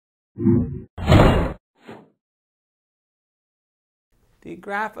The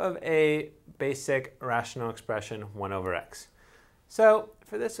graph of a basic rational expression 1 over x. So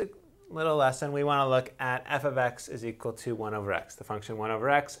for this little lesson, we want to look at f of x is equal to 1 over x, the function 1 over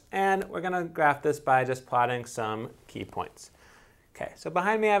x, and we're going to graph this by just plotting some key points. Okay, so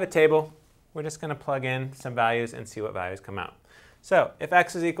behind me I have a table. We're just going to plug in some values and see what values come out. So if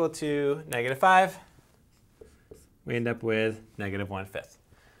x is equal to -5, we end up with -1/5.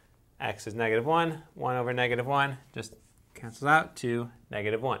 X is -1, 1 over -1 just cancels out to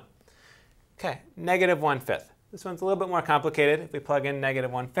 -1. Okay, -1/5. This one's a little bit more complicated. If we plug in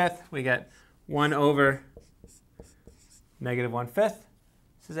 -1/5, we get 1 over -1/5.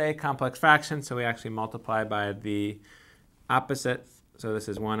 This is a complex fraction, so we actually multiply by the opposite. So this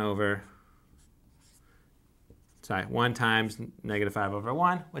is 1 times -5 over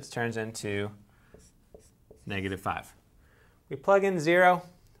 1, which turns into -5. We plug in 0,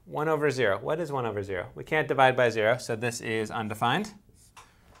 1 over 0. What is 1 over 0? We can't divide by 0, so this is undefined.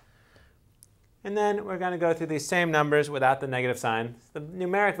 And then we're going to go through these same numbers without the negative sign. The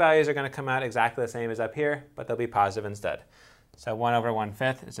numeric values are going to come out exactly the same as up here, but they'll be positive instead. So 1 over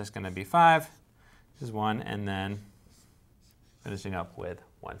 1/5 is just going to be 5. This is 1, and then finishing up with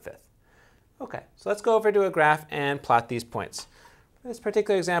 1/5. OK, so let's go over to a graph and plot these points. For this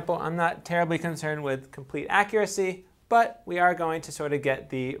particular example, I'm not terribly concerned with complete accuracy, but we are going to sort of get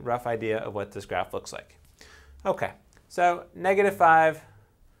the rough idea of what this graph looks like. OK, so -5,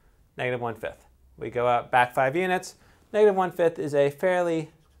 -1/5. We go out back 5 units. -1/5 is a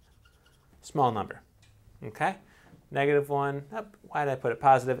fairly small number. OK, -1. Oh, why did I put it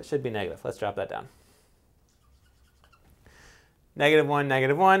positive? It should be negative. Let's drop that down. -1,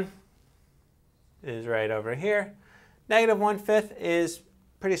 -1 is right over here. -1/5 is a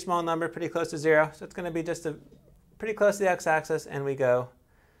pretty small number, pretty close to 0. So it's going to be just pretty close to the x-axis, and we go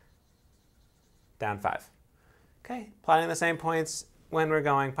down 5. OK, plotting the same points when we're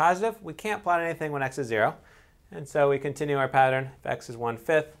going positive. We can't plot anything when x is 0. And so we continue our pattern. If x is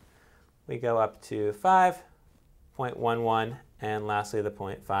 1/5, we go up to 5, 0.11, and lastly the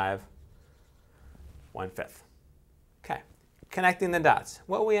 0.5, 1/5. OK, connecting the dots.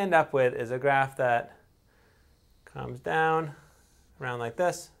 What we end up with is a graph that comes down around like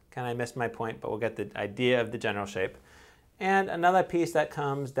this. Kind of missed my point, but we'll get the idea of the general shape. And another piece that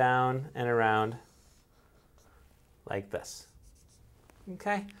comes down and around like this.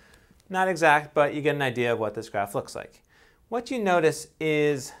 OK, not exact, but you get an idea of what this graph looks like. What you notice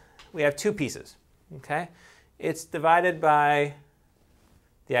is we have two pieces. OK, it's divided by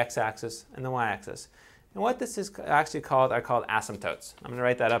the x-axis and the y-axis. And what this is actually called are called asymptotes. I'm going to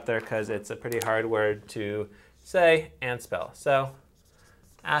write that up there because it's a pretty hard word to say and spell. So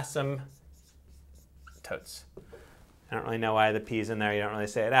asymptotes. I don't really know why the P's in there. You don't really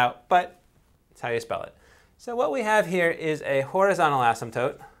say it out, but it's how you spell it. So what we have here is a horizontal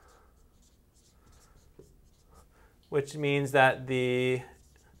asymptote, which means that the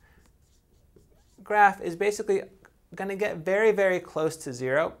graph is basically going to get very, very close to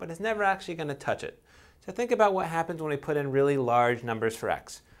 0, but it's never actually going to touch it. So think about what happens when we put in really large numbers for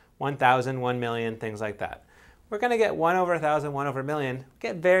x. 1,000, 1 million, things like that. We're going to get 1 over 1,000, 1 over a million.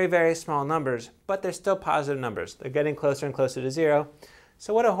 Get very, very small numbers, but they're still positive numbers. They're getting closer and closer to 0.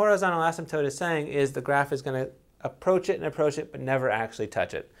 So what a horizontal asymptote is saying is the graph is going to approach it, but never actually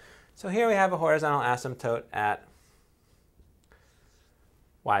touch it. So here we have a horizontal asymptote at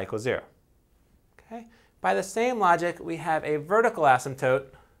y equals 0. Okay? By the same logic, we have a vertical asymptote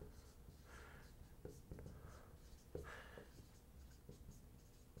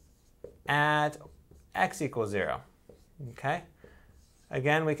at x equals 0. Okay?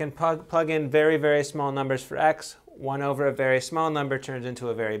 Again, we can plug in very, very small numbers for x. 1 over a very small number turns into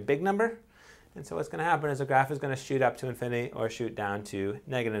a very big number. And so what's going to happen is the graph is going to shoot up to infinity or shoot down to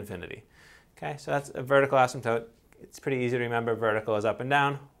 -infinity. Okay, so that's a vertical asymptote. It's pretty easy to remember. Vertical is up and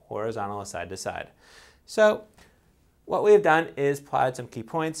down. Horizontal is side to side. So what we've done is plotted some key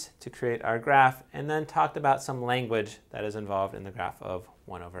points to create our graph and then talked about some language that is involved in the graph of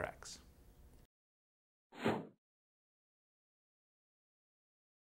 1 over x.